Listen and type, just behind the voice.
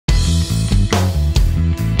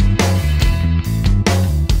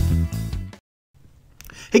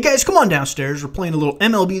Hey guys, come on downstairs. We're playing a little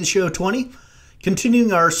MLB The Show 20.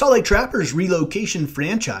 Continuing our Salt Lake Trappers relocation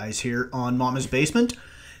franchise here on Mama's Basement.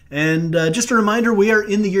 And just a reminder, we are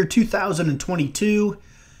in the year 2022.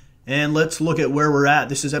 And let's look at where we're at.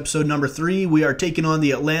 This is episode number 3. We are taking on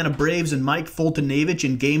the Atlanta Braves and Mike Foltynewicz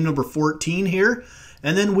in game number 14 here.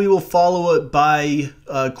 And then we will follow it by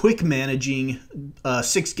quick managing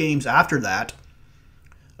 6 games after that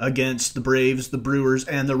against the Braves, the Brewers,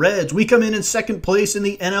 and the Reds. We come in second place in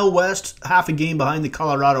the NL West, half a game behind the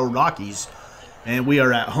Colorado Rockies. And we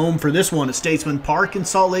are at home for this one at Statesman Park in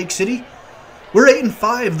Salt Lake City. We're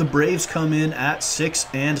 8-5. The Braves come in at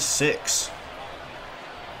 6-6.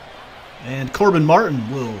 And Corbin Martin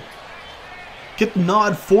will get the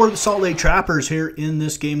nod for the Salt Lake Trappers here in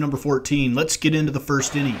this game number 14. Let's get into the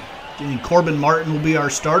first inning. And Corbin Martin will be our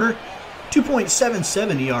starter.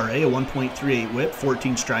 2.77 ERA, a 1.38 whip,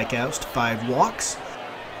 14 strikeouts to 5 walks.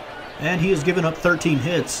 And he has given up 13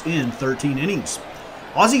 hits in 13 innings.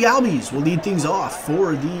 Ozzie Albies will lead things off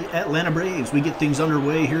for the Atlanta Braves. We get things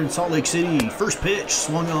underway here in Salt Lake City. First pitch,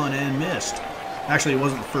 swung on and missed. Actually, it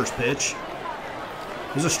wasn't the first pitch.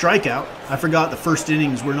 It was a strikeout. I forgot the first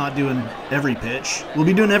innings we're not doing every pitch. We'll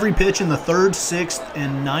be doing every pitch in the 3rd, 6th,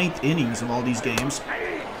 and 9th innings of all these games.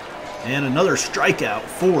 And another strikeout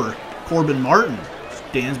for Corbin Martin.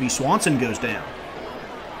 Dansby Swanson goes down.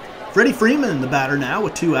 Freddie Freeman, the batter now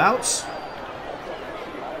with 2 outs.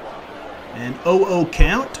 And 0-0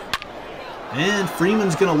 count. And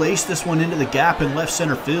Freeman's going to lace this one into the gap in left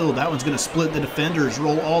center field. That one's going to split the defenders,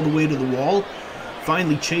 roll all the way to the wall.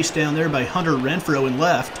 Finally chased down there by Hunter Renfroe in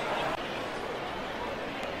left.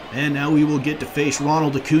 And now we will get to face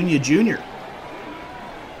Ronald Acuna Jr.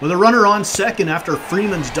 With a runner on second after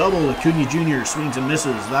Freeman's double, Acuna Jr. swings and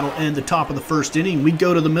misses. That'll end the top of the first inning. We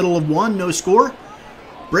go to the middle of 1, no score.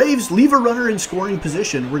 Braves leave a runner in scoring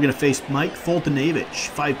position. We're going to face Mike Foltynewicz,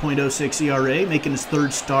 5.06 ERA, making his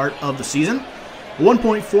 3rd start of the season. A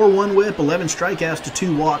 1.41 whip, 11 strikeouts to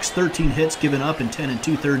 2 walks, 13 hits given up in 10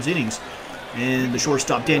 2/3 innings. And the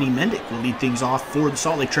shortstop Danny Mendick will lead things off for the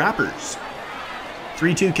Salt Lake Trappers.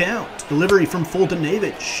 3-2 count. Delivery from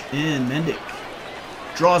Foltynewicz, and Mendick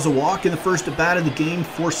draws a walk in the first at bat of the game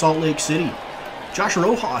for Salt Lake City. Josh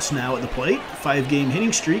Rojas now at the plate. 5-game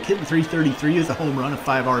hitting streak, hitting .333 with a home run and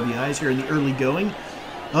 5 RBIs here in the early going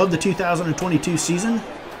of the 2022 season.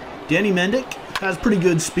 Danny Mendick has pretty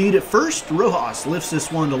good speed at first. Rojas lifts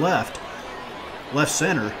this one to left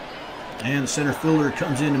center. And the center fielder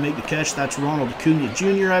comes in to make the catch. That's Ronald Acuna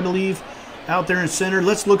Jr., I believe, out there in center.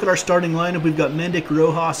 Let's look at our starting lineup. We've got Mendick,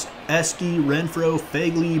 Rojas, Eske, Renfroe,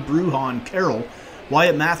 Fagley, Brujan, Carroll.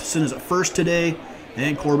 Wyatt Matheson is at first today,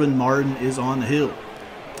 and Corbin Martin is on the hill.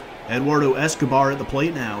 Eduardo Escobar at the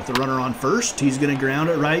plate now with a runner on first. He's going to ground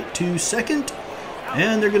it right to second,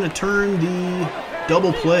 and they're going to turn the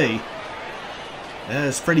double play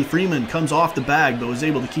as Freddie Freeman comes off the bag but was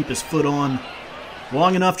able to keep his foot on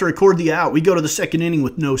long enough to record the out. We go to the second inning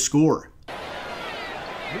with no score.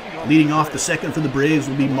 Leading off the second for the Braves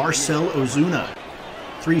will be Marcell Ozuna.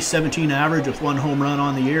 .317 average with 1 home run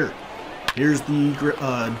on the year. Here's the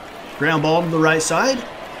ground ball to the right side.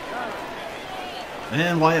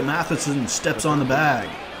 And Wyatt Matheson steps on the bag.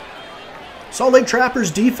 Salt Lake Trappers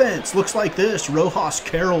defense looks like this. Rojas,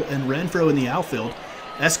 Carroll, and Renfroe in the outfield.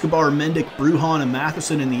 Escobar, Mendick, Brujan, and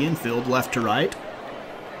Matheson in the infield, left to right.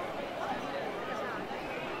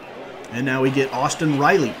 And now we get Austin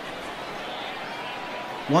Riley.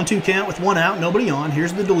 1-2 count with 1 out, nobody on.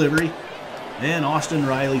 Here's the delivery. And Austin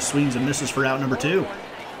Riley swings and misses for out number 2.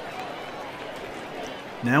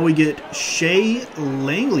 Now we get Shea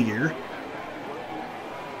Langelier.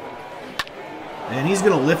 And he's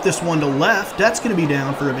going to lift this one to left. That's going to be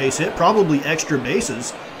down for a base hit, probably extra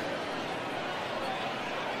bases.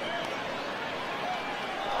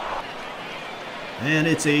 And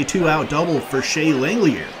it's a 2-out double for Shea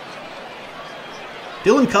Langelier.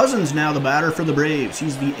 Dylan Cousins now the batter for the Braves.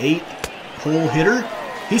 He's the 8th-hole hitter.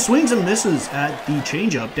 He swings and misses at the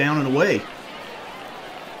changeup, down and away.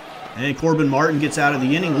 And Corbin Martin gets out of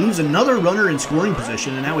the inning, leaves another runner in scoring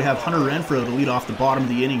position, and now we have Hunter Renfroe to lead off the bottom of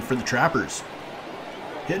the inning for the Trappers.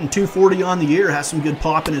 Hitting .240 on the year, has some good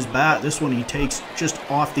pop in his bat. This one he takes just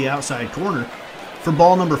off the outside corner. For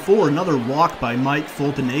ball number 4, another walk by Mike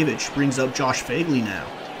Foltynewicz brings up Josh Fagley now.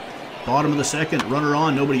 Bottom of the second, runner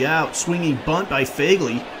on, nobody out. Swinging bunt by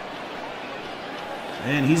Fagley.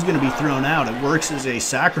 And he's going to be thrown out. It works as a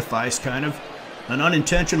sacrifice, kind of. An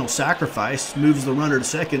unintentional sacrifice. Moves the runner to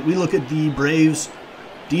second. We look at the Braves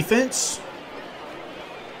defense.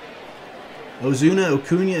 Ozuna,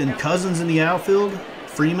 Acuna, and Cousins in the outfield.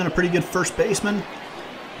 Freeman, a pretty good first baseman.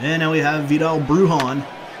 And now we have Vidal Brujan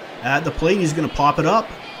At the plate, he's going to pop it up.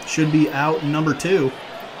 Should be out number 2.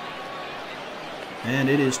 And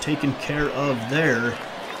it is taken care of there.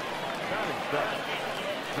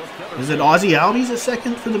 Is it Ozzie Albies at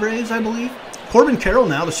second for the Braves, I believe? Corbin Carroll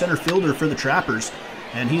now the center fielder for the Trappers.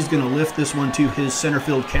 And he's going to lift this one to his center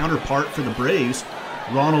field counterpart for the Braves.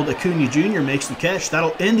 Ronald Acuna Jr. makes the catch.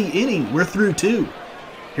 That'll end the inning. We're through 2.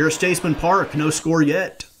 Here at Statesman Park, no score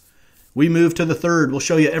yet. We move to the third. We'll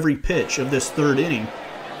show you every pitch of this third inning.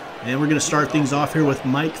 And we're going to start things off here with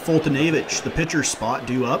Mike Foltynewicz, the pitcher's spot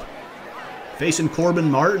due up. Facing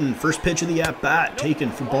Corbin Martin, first pitch of the at-bat,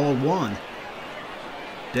 taken for ball 1.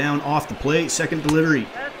 Down off the plate, second delivery.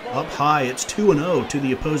 Up high, it's 2-0 to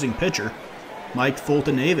the opposing pitcher, Mike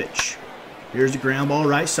Foltynewicz. Here's the ground ball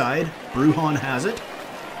right side. Brujan has it.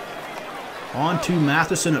 On to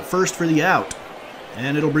Matheson at first for the out.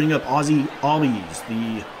 And it'll bring up Ozzie Albies,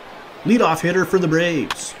 the leadoff hitter for the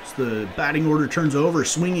Braves. As the batting order turns over,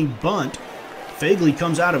 swinging bunt. Fagley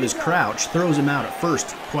comes out of his crouch, throws him out at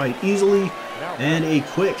first quite easily. And a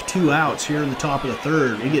quick 2 outs here in the top of the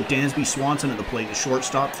third. We get Dansby Swanson at the plate, the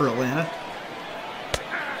shortstop for Atlanta.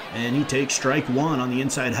 And he takes strike 1 on the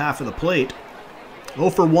inside half of the plate. 0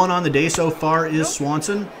 for 1 on the day so far is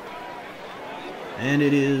Swanson. And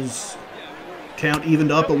it is count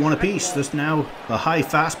evened up at 1 apiece. This now a high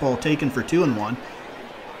fastball taken for 2-1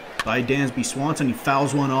 by Dansby Swanson. He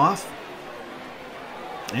fouls one off.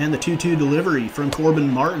 And the 2-2 delivery from Corbin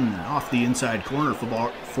Martin off the inside corner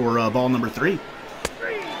for ball number 3.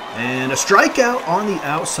 And a strikeout on the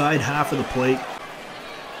outside half of the plate.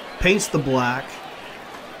 Paints the black.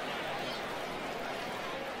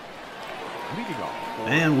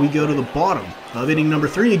 And we go to the bottom of inning number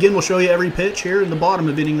 3. Again, we'll show you every pitch here in the bottom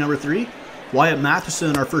of inning number 3. Wyatt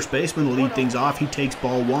Matheson, our first baseman, will lead things off. He takes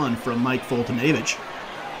ball 1 from Mike Foltynewicz.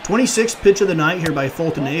 26th pitch of the night here by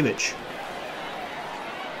Foltynewicz.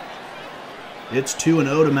 It's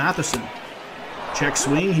 2-0 to Matheson. Check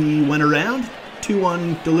swing, he went around.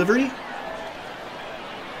 2-1 delivery.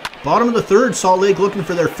 Bottom of the third, Salt Lake looking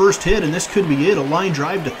for their first hit, and this could be it. A line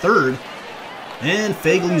drive to third. And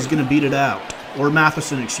Fagley's going to beat it out. Or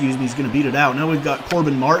Matheson, excuse me, is going to beat it out. Now we've got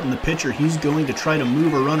Corbin Martin, the pitcher. He's going to try to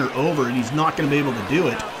move a runner over, and he's not going to be able to do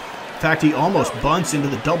it. In fact, he almost bunts into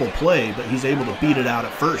the double play, but he's able to beat it out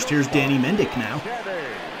at first. Here's Danny Mendick now.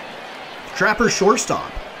 Trapper shortstop.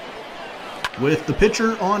 With the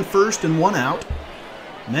pitcher on first and 1 out,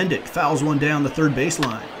 Mendick fouls one down the third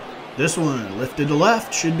baseline. This one lifted to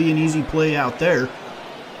left. Should be an easy play out there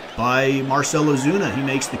by Marcell Ozuna. He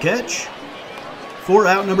makes the catch. 4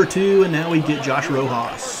 out number 2, and now we get Josh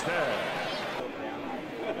Rojas.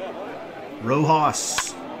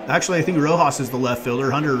 Actually, I think Rojas is the left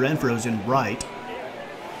fielder. Hunter Renfroe's in right.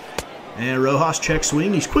 And Rojas check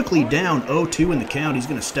swing. He's quickly down 0-2 in the count. He's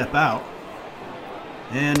going to step out.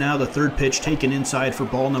 And now the third pitch taken inside for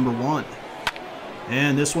ball number 1.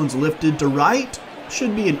 And this one's lifted to right.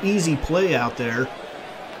 Should be an easy play out there.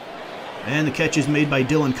 And the catch is made by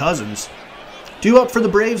Dylan Cousins. Due up for the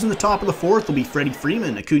Braves in the top of the 4th will be Freddie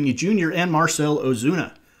Freeman, Acuna Jr., and Marcell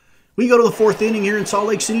Ozuna. We go to the 4th inning here in Salt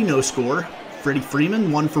Lake City, no score. Freddie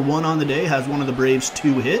Freeman, 1 for 1 on the day, has one of the Braves'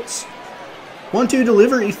 2 hits. 1-2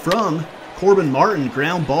 delivery from Corbin Martin,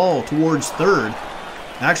 ground ball towards third.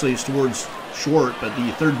 Actually, it's towards short, but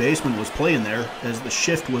the third baseman was playing there as the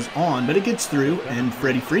shift was on, but it gets through, and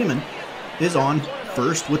Freddie Freeman is on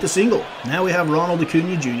first with a single. Now we have Ronald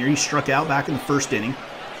Acuna Jr. He struck out back in the first inning.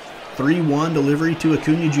 3-1 delivery to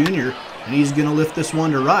Acuna Jr., and he's going to lift this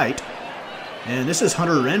one to right. And this is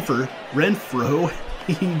Hunter Renfroe.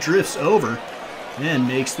 He drifts over and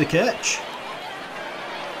makes the catch.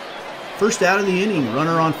 First out of the inning,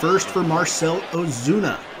 runner on first for Marcell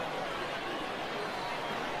Ozuna.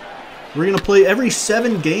 We're going to play every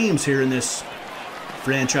 7 games here in this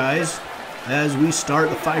franchise as we start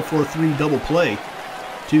the 5-4-3 double play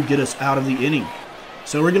to get us out of the inning.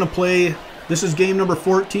 So we're going to play, this is game number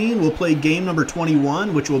 14. We'll play game number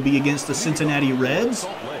 21, which will be against the Cincinnati Reds.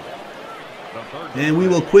 And we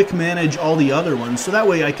will quick manage all the other ones, so that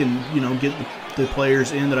way I can, get the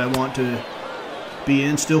players in that I want to be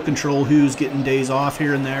in, still control who's getting days off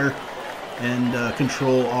here and there, and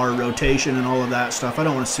control our rotation and all of that stuff. I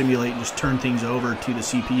don't want to simulate and just turn things over to the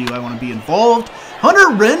CPU. I want to be involved.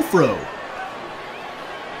 Hunter Renfroe.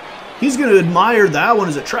 He's going to admire that one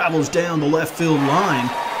as it travels down the left field line.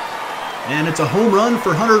 And it's a home run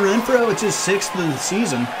for Hunter Renfroe. It's his 6th of the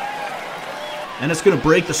season. And it's going to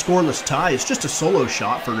break the scoreless tie. It's just a solo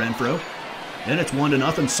shot for Renfroe. And it's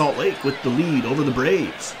 1-0 Salt Lake with the lead over the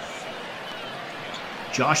Braves.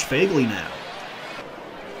 Josh Fagley now.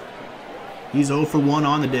 He's 0 for 1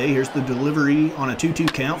 on the day. Here's the delivery on a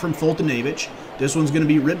 2-2 count from Fultonavich. This one's going to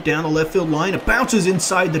be ripped down the left field line. It bounces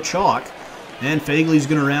inside the chalk. And Fagley's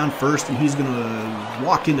going to round first, and he's going to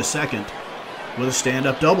walk into second with a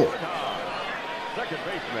stand-up double.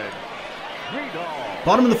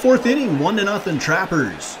 Bottom of the fourth inning, 1-0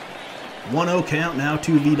 Trappers. 1-0 count now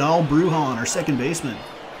to Vidal Brujan, our second baseman.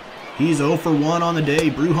 He's 0 for 1 on the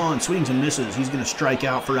day. Brujan swings and misses. He's going to strike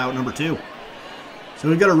out for out number 2. So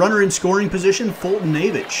we've got a runner in scoring position,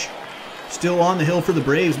 Fultonavich. Still on the hill for the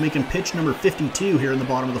Braves, making pitch number 52 here in the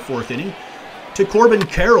bottom of the fourth inning. To Corbin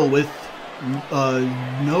Carroll with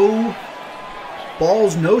no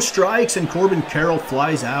balls, no strikes, and Corbin Carroll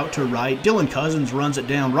flies out to right. Dylan Cousins runs it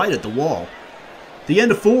down right at the wall. The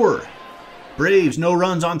end of 4. Braves, no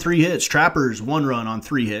runs on 3 hits. Trappers, 1 run on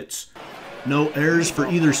 3 hits. No errors for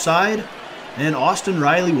either side. And Austin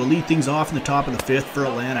Riley will lead things off in the top of the 5th for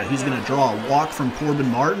Atlanta. He's going to draw a walk from Corbin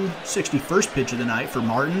Martin. 61st pitch of the night for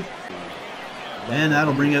Martin. And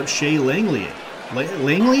that'll bring up Shea Langlier.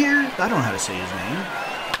 Langlier? I don't know how to say his name.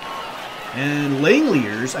 And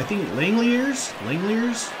Langliers, I think Langlier? Is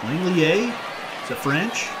it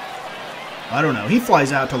French? I don't know. He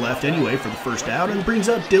flies out to left anyway for the first out and brings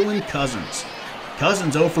up Dylan Cousins.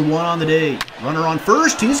 Cousins 0 for 1 on the day. Runner on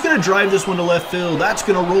first. He's going to drive this one to left field. That's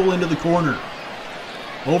going to roll into the corner.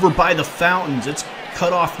 Over by the fountains. It's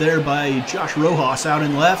cut off there by Josh Rojas out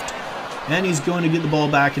in left. And he's going to get the ball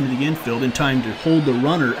back into the infield in time to hold the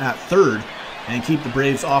runner at third and keep the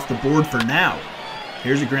Braves off the board for now.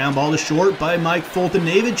 Here's a ground ball to short by Mike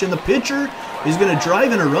Fultonavich, and the pitcher is going to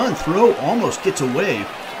drive in a run. Throw almost gets away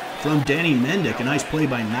from Danny Mendick. A nice play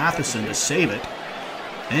by Matheson to save it.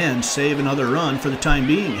 And save another run for the time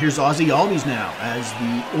being. Here's Ozzie Albies now as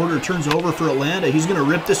the order turns over for Atlanta. He's going to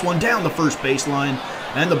rip this one down the first baseline,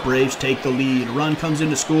 and the Braves take the lead. A run comes in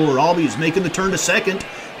to score. Albies making the turn to second.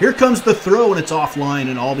 Here comes the throw, and it's offline,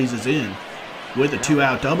 and Albies is in. With a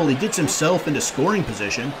 2-out double, he gets himself into scoring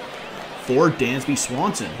position for Dansby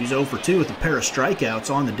Swanson. He's 0 for 2 with a pair of strikeouts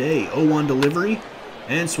on the day. 0-1 delivery,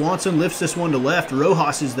 and Swanson lifts this one to left.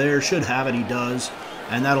 Rojas is there, should have it, he does,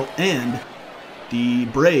 and that'll end the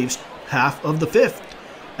Braves' half of the 5th.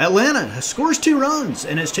 Atlanta scores 2 runs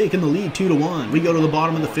and has taken the lead 2-1. We go to the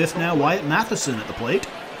bottom of the 5th now. Wyatt Matheson at the plate.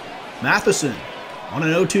 Matheson on an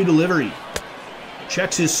 0-2 delivery.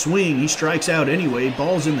 Checks his swing. He strikes out anyway.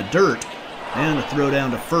 Ball's in the dirt. And a throw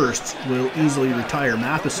down to first will easily retire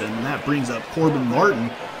Matheson. And that brings up Corbin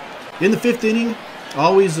Martin. In the 5th inning,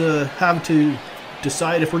 always have to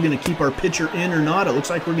decide if we're going to keep our pitcher in or not. It looks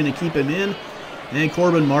like we're going to keep him in. And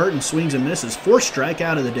Corbin Martin swings and misses. 4th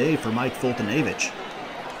strikeout of the day for Mike Fultonavich.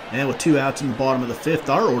 And with 2 outs in the bottom of the 5th,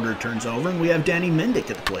 our order turns over, and we have Danny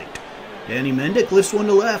Mendick at the plate. Danny Mendick lifts one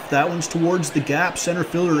to left. That one's towards the gap. Center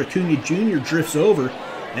fielder Acuna Jr. drifts over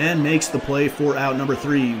and makes the play for out number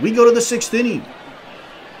 3. We go to the 6th inning.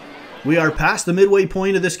 We are past the midway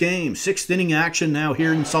point of this game. 6th inning action now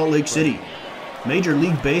here in Salt Lake City. Major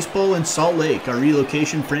League Baseball in Salt Lake, our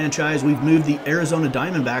relocation franchise. We've moved the Arizona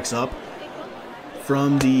Diamondbacks up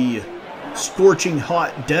from the scorching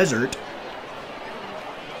hot desert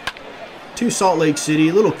to Salt Lake City.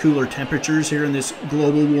 A little cooler temperatures here in this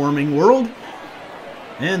global warming world.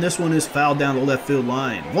 And this one is fouled down the left field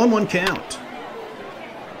line. 1-1 count.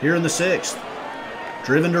 Here in the 6th.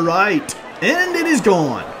 Driven to right. And it is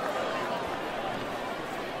gone.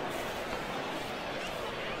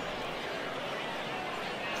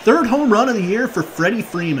 Third home run of the year for Freddie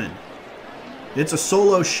Freeman. It's a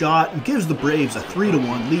solo shot and gives the Braves a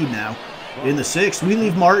 3-1 lead now. In the 6th, we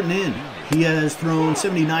leave Martin in. He has thrown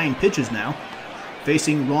 79 pitches now,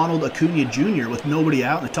 facing Ronald Acuna Jr. with nobody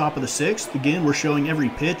out in the top of the 6th. Again, we're showing every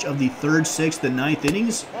pitch of the 3rd, 6th, and 9th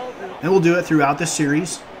innings, and we'll do it throughout this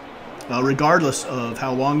series, regardless of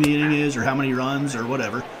how long the inning is or how many runs or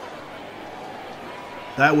whatever.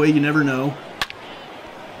 That way you never know.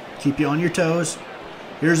 Keep you on your toes.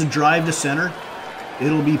 Here's a drive to center.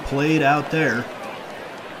 It'll be played out there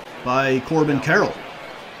by Corbin Carroll.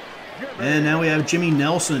 And now we have Jimmy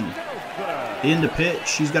Nelson in to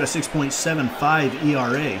pitch. He's got a 6.75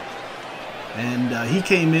 ERA. And he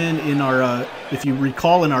came in our, if you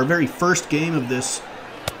recall, in our very first game of this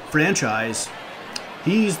franchise.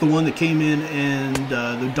 He's the one that came in and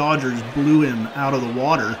the Dodgers blew him out of the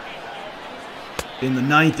water. In the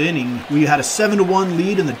 9th inning, we had a 7-1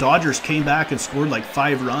 lead, and the Dodgers came back and scored like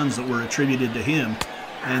 5 runs that were attributed to him.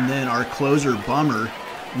 And then our closer, Bummer,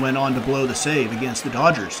 went on to blow the save against the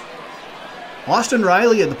Dodgers. Austin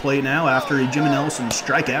Riley at the plate now after a Jimmy Nelson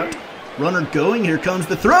strikeout. Runner going, here comes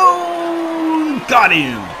the throw! Got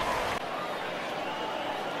him!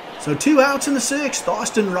 So 2 outs in the 6th.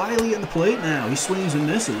 Austin Riley at the plate now. He swings and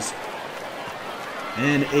misses.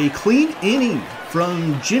 And a clean inning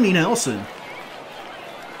from Jimmy Nelson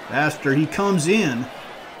after he comes in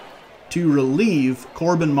to relieve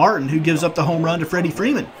Corbin Martin, who gives up the home run to Freddie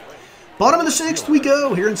Freeman. Bottom of the 6th we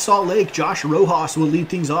go here in Salt Lake. Josh Rojas will lead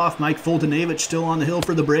things off. Mike Foltynewicz still on the hill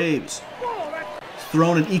for the Braves.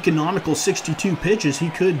 Thrown an economical 62 pitches. He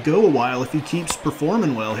could go a while if he keeps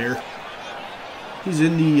performing well here. He's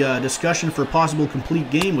in the discussion for a possible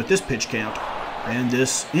complete game with this pitch count and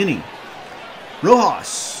this inning.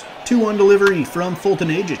 Rojas, 2-1 delivery from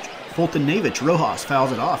Foltynewicz. Rojas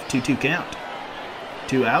fouls it off, 2-2 count.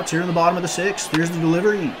 2 outs here in the bottom of the 6th. Here's the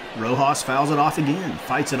delivery. Rojas fouls it off again,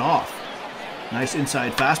 fights it off. Nice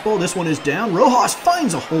inside fastball. This one is down. Rojas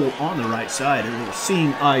finds a hole on the right side. A little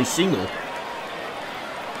seeing eye single.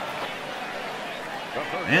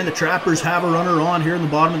 And the Trappers have a runner on here in the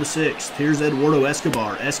bottom of the 6th. Here's Eduardo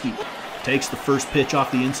Escobar. Esky takes the first pitch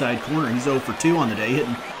off the inside corner. He's 0 for 2 on the day,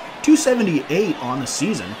 hitting .278 on the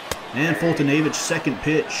season. And Foltynewicz's second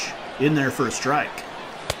pitch in there for a strike.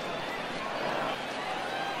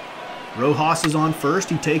 Rojas is on first.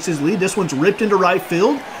 He takes his lead. This one's ripped into right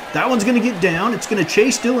field. That one's going to get down. It's going to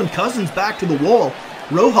chase Dylan Cousins back to the wall.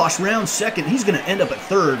 Rojas rounds second. He's going to end up at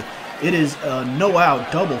third. It is a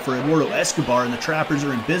no-out double for Eduardo Escobar, and the Trappers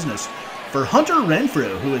are in business. For Hunter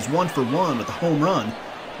Renfroe, who is 1 for 1 with a home run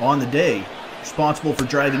on the day, responsible for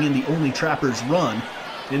driving in the only Trappers run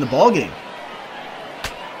in the ballgame.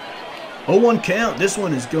 0-1 count. This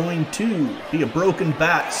one is going to be a broken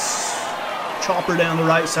bat chopper down the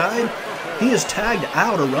right side. He is tagged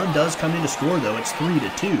out. A run does come in to score, though. It's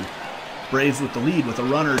 3-2. Braves with the lead with a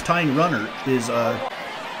runner. Tying runner is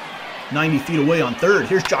 90 feet away on third.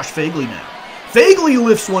 Here's Josh Fagley now. Fagley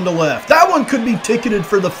lifts one to left. That one could be ticketed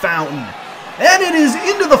for the fountain. And it is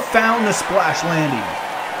into the fountain, a splash landing.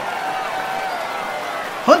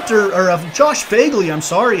 Josh Fagley, I'm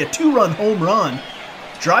sorry, a 2-run home run.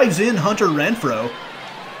 Drives in Hunter Renfroe.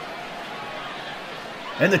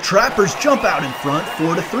 And the Trappers jump out in front,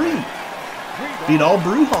 4-3. Vidal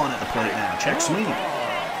Brujan at the plate now. Check swing.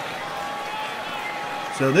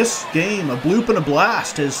 So this game, a bloop and a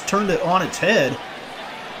blast, has turned it on its head.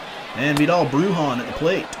 And Vidal Brujan at the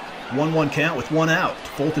plate. 1-1 count with 1 out.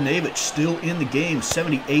 Foltynewicz still in the game,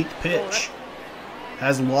 78th pitch.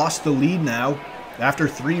 Has lost the lead now after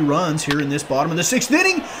 3 runs here in this bottom of the 6th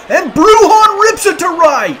inning. And Brujan rips it to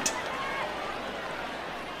right.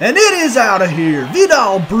 And it is out of here.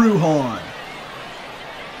 Vidal Brujan.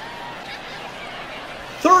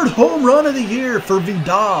 3rd home run of the year for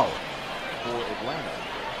Vidal. For Atlanta,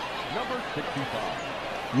 number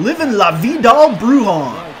 65. Living La Vidal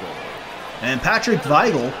Brujan. And Patrick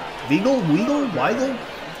Weigel. Weigel?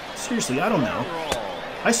 Seriously, I don't know.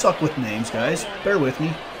 I suck with names, guys. Bear with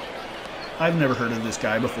me. I've never heard of this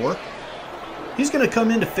guy before. He's going to come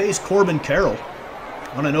in to face Corbin Carroll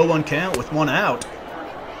on an 0-1 count with 1 out.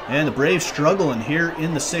 And the Braves struggling here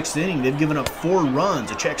in the 6th inning. They've given up 4 runs.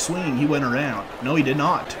 A check swing. He went around. No, he did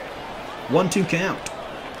not. 1-2 count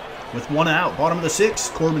with 1 out. Bottom of the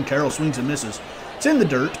 6th. Corbin Carroll swings and misses. It's in the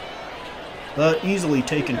dirt, but easily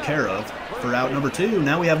taken care of for out number 2.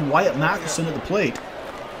 Now we have Wyatt Matheson at the plate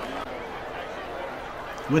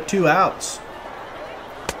with 2 outs.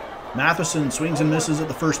 Matheson swings and misses at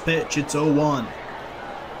the first pitch. It's 0-1.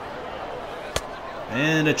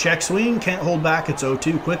 And a check swing, can't hold back, it's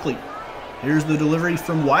 0-2 quickly. Here's the delivery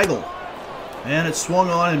from Weigel. And it's swung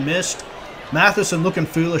on and missed. Matheson looking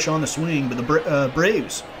foolish on the swing, but the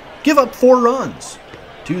Braves give up 4 runs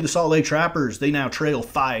to the Salt Lake Trappers. They now trail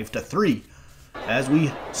 5-3. As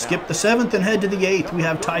we skip the 7th and head to the 8th, we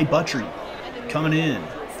have Ty Buttrey coming in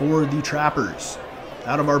for the Trappers.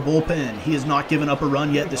 Out of our bullpen, he has not given up a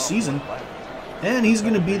run yet this season. And he's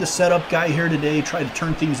going to be the setup guy here today, try to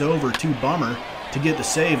turn things over to Bummer to get the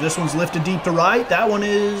save. This one's lifted deep to right. That one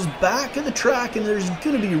is back at the track, and there's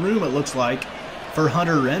going to be room, it looks like, for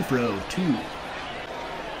Hunter Renfroe to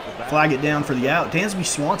flag it down for the out. Dansby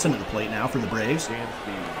Swanson at the plate now for the Braves.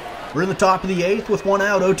 We're in the top of the 8th with 1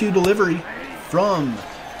 out. 0-2 delivery from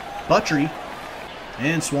Buttrey.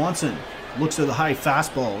 And Swanson looks at the high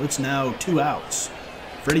fastball. It's now 2 outs.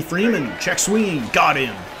 Freddie Freeman, check swing, got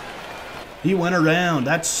him. He went around.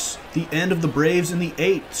 That's the end of the Braves in the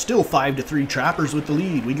 8th. Still 5-3 Trappers with the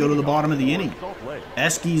lead. We go to the bottom of the inning.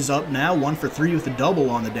 Esky's up now, 1 for 3 with a double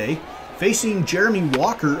on the day. Facing Jeremy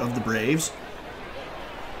Walker of the Braves.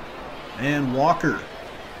 And Walker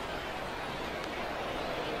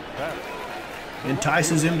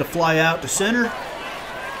entices him to fly out to center.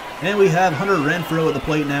 And we have Hunter Renfroe at the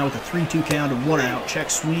plate now with a 3-2 count and 1 out.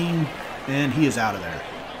 Check swing, and he is out of there.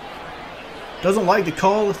 Doesn't like the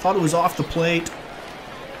call, thought it was off the plate,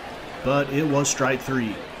 but it was strike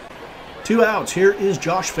 3. 2 outs. Here is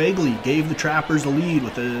Josh Fagley. Gave the Trappers the lead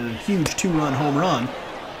with a huge 2-run home run.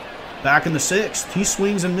 Back in the 6th. He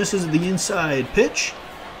swings and misses the inside pitch.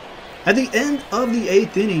 At the end of the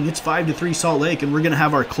 8th inning, it's 5-3 Salt Lake, and we're going to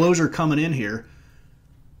have our closer coming in here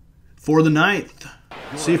for the 9th.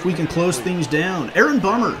 See if we can close things down. Aaron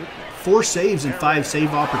Bummer, 4 saves and 5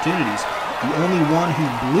 save opportunities. The only one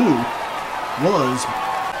who blew was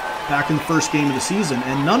back in the first game of the season,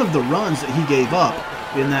 and none of the runs that he gave up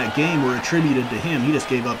in that game were attributed to him. He just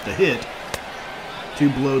gave up the hit to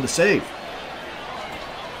blow the save.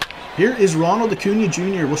 Here is Ronald Acuna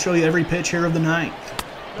Jr. We'll show you every pitch here of the 9th.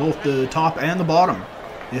 Both the top and the bottom,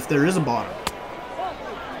 if there is a bottom.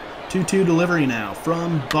 2-2 delivery now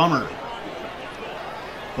from Bummer.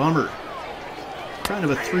 Bummer. Kind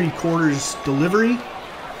of a 3/4 delivery.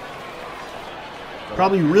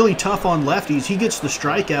 Probably really tough on lefties. He gets the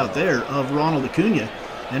strikeout there of Ronald Acuna.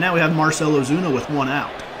 And now we have Marcell Ozuna with 1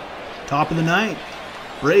 out. Top of the 9th.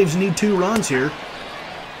 Braves need 2 runs here.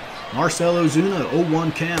 Marcell Ozuna,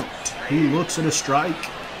 0-1 count. He looks at a strike.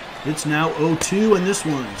 It's now 0-2, and this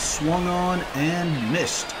one swung on and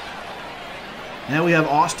missed. Now we have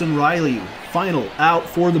Austin Riley, final out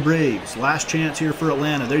for the Braves. Last chance here for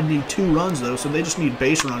Atlanta. They need 2 runs, though, so they just need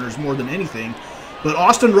base runners more than anything. But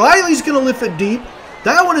Austin Riley's going to lift it deep.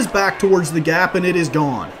 That one is back towards the gap, and it is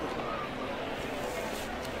gone.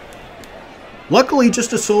 Luckily,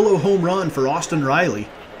 just a solo home run for Austin Riley.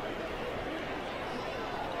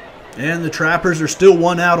 And the Trappers are still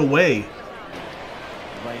 1 out away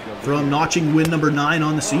from notching win number 9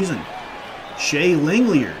 on the season. Shea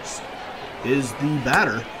Langeliers is the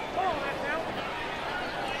batter.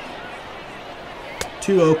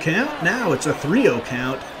 2-0 count. Now it's a 3-0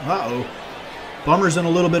 count. Uh-oh. Bummer's in a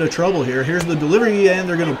little bit of trouble here. Here's the delivery, and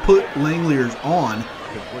they're going to put Langeliers on.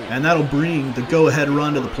 And that'll bring the go-ahead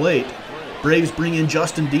run to the plate. Braves bring in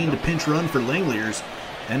Justin Dean to pinch run for Langeliers.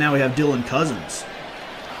 And now we have Dylan Cousins.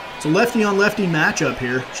 It's a lefty-on-lefty matchup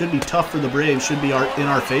here. Should be tough for the Braves. Should be in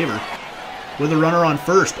our favor. With a runner on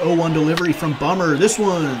first. 0-1 delivery from Bummer. This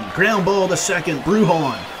one, ground ball to second.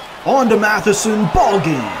 Brujan. On to Matheson. Ball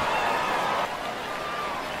game.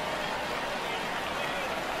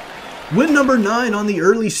 Win number 9 on the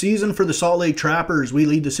early season for the Salt Lake Trappers. We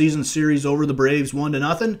lead the season series over the Braves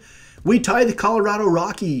 1-0. We tie the Colorado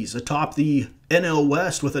Rockies atop the NL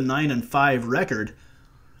West with a 9-5 record.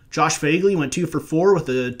 Josh Fagley went 2 for 4 with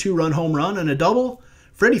a 2-run home run and a double.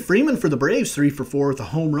 Freddie Freeman for the Braves 3 for 4 with a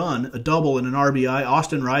home run, a double, and an RBI.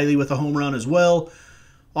 Austin Riley with a home run as well.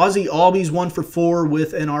 Ozzie Albies 1 for 4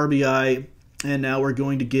 with an RBI. And now we're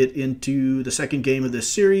going to get into the second game of this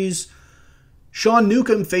series. Sean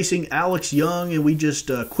Newcomb facing Alex Young, and we just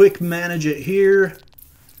quick manage it here.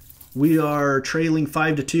 We are trailing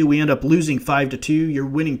 5-2. We end up losing 5-2. Your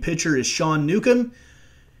winning pitcher is Sean Newcomb.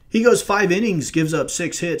 He goes 5 innings, gives up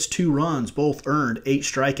 6 hits, 2 runs, both earned, 8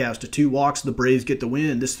 strikeouts to 2 walks. The Braves get the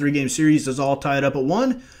win. This 3-game series is all tied up at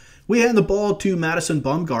 1. We hand the ball to Madison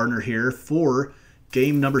Bumgarner here for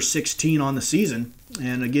game number 16 on the season.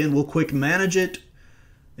 And again, we'll quick manage it.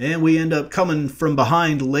 And we end up coming from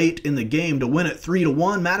behind late in the game to win it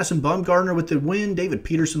 3-1. Madison Bumgarner with the win. David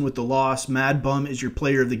Peterson with the loss. Mad Bum is your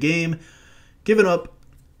player of the game. Giving up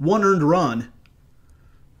 1 earned run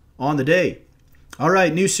on the day. All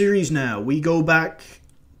right, new series now. We go back,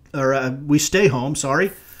 or we stay home,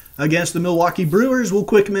 against the Milwaukee Brewers. We'll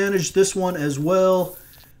quick manage this one as well.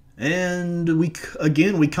 And we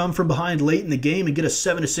come from behind late in the game and get a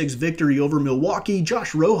 7-6 victory over Milwaukee.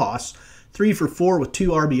 Josh Rojas, 3 for 4 with 2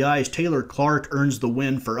 RBIs. Taylor Clark earns the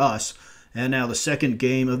win for us. And now the second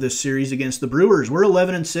game of this series against the Brewers. We're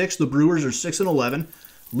 11-6. The Brewers are 6-11.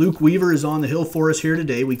 Luke Weaver is on the hill for us here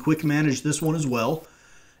today. We quick manage this one as well.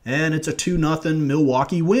 And it's a 2-0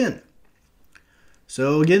 Milwaukee win.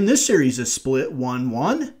 So again, this series is split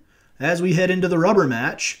 1-1 as we head into the rubber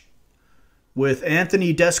match with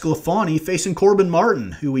Anthony Desclafani facing Corbin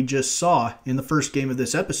Martin, who we just saw in the first game of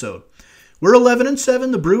this episode. We're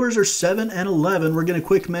 11-7. The Brewers are 7-11. We're going to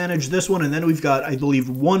quick manage this one, and then we've got, I believe,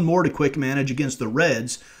 one more to quick manage against the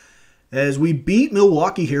Reds. As we beat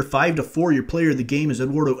Milwaukee here 5-4, your player of the game is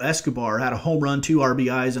Eduardo Escobar. Had a home run, 2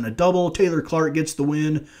 RBIs, and a double. Taylor Clark gets the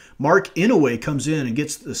win. Mark Inouye comes in and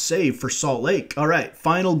gets the save for Salt Lake. All right,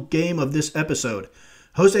 final game of this episode.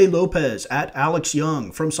 Jose Lopez at Alex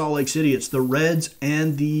Young from Salt Lake City. It's the Reds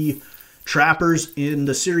and the Trappers in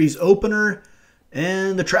the series opener.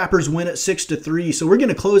 And the Trappers win at 6-3. So we're going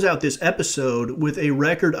to close out this episode with a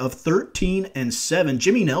record of 13-7.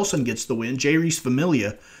 Jimmy Nelson gets the win. J. Reese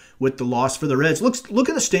Familia with the loss for the Reds. Look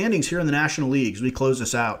at the standings here in the National Leagues. We close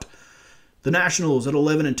this out. The Nationals at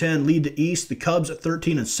 11-10 lead the East. The Cubs at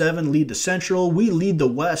 13-7 lead the Central. We lead the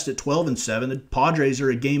West at 12-7. The Padres are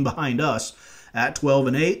a game behind us at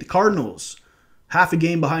 12-8. The Cardinals, half a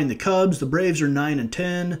game behind the Cubs. The Braves are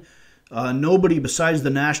 9-10. Nobody besides the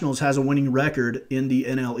Nationals has a winning record in the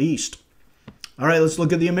NL East. All right, let's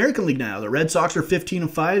look at the American League now. The Red Sox are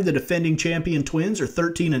 15-5. The defending champion Twins are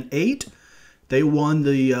 13-8. They won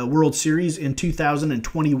the World Series in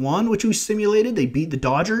 2021, which we simulated. They beat the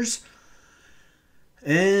Dodgers.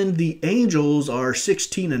 And the Angels are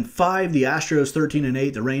 16-5. The Astros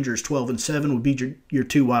 13-8. The Rangers 12-7 would be your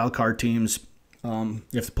two wild card teams.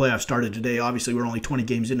 If the playoffs started today, obviously we're only 20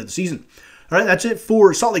 games into the season. All right, that's it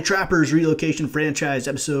for Salt Lake Trappers Relocation Franchise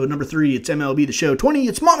episode number 3. It's MLB The Show 20.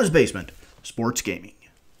 It's Mama's Basement Sports Gaming.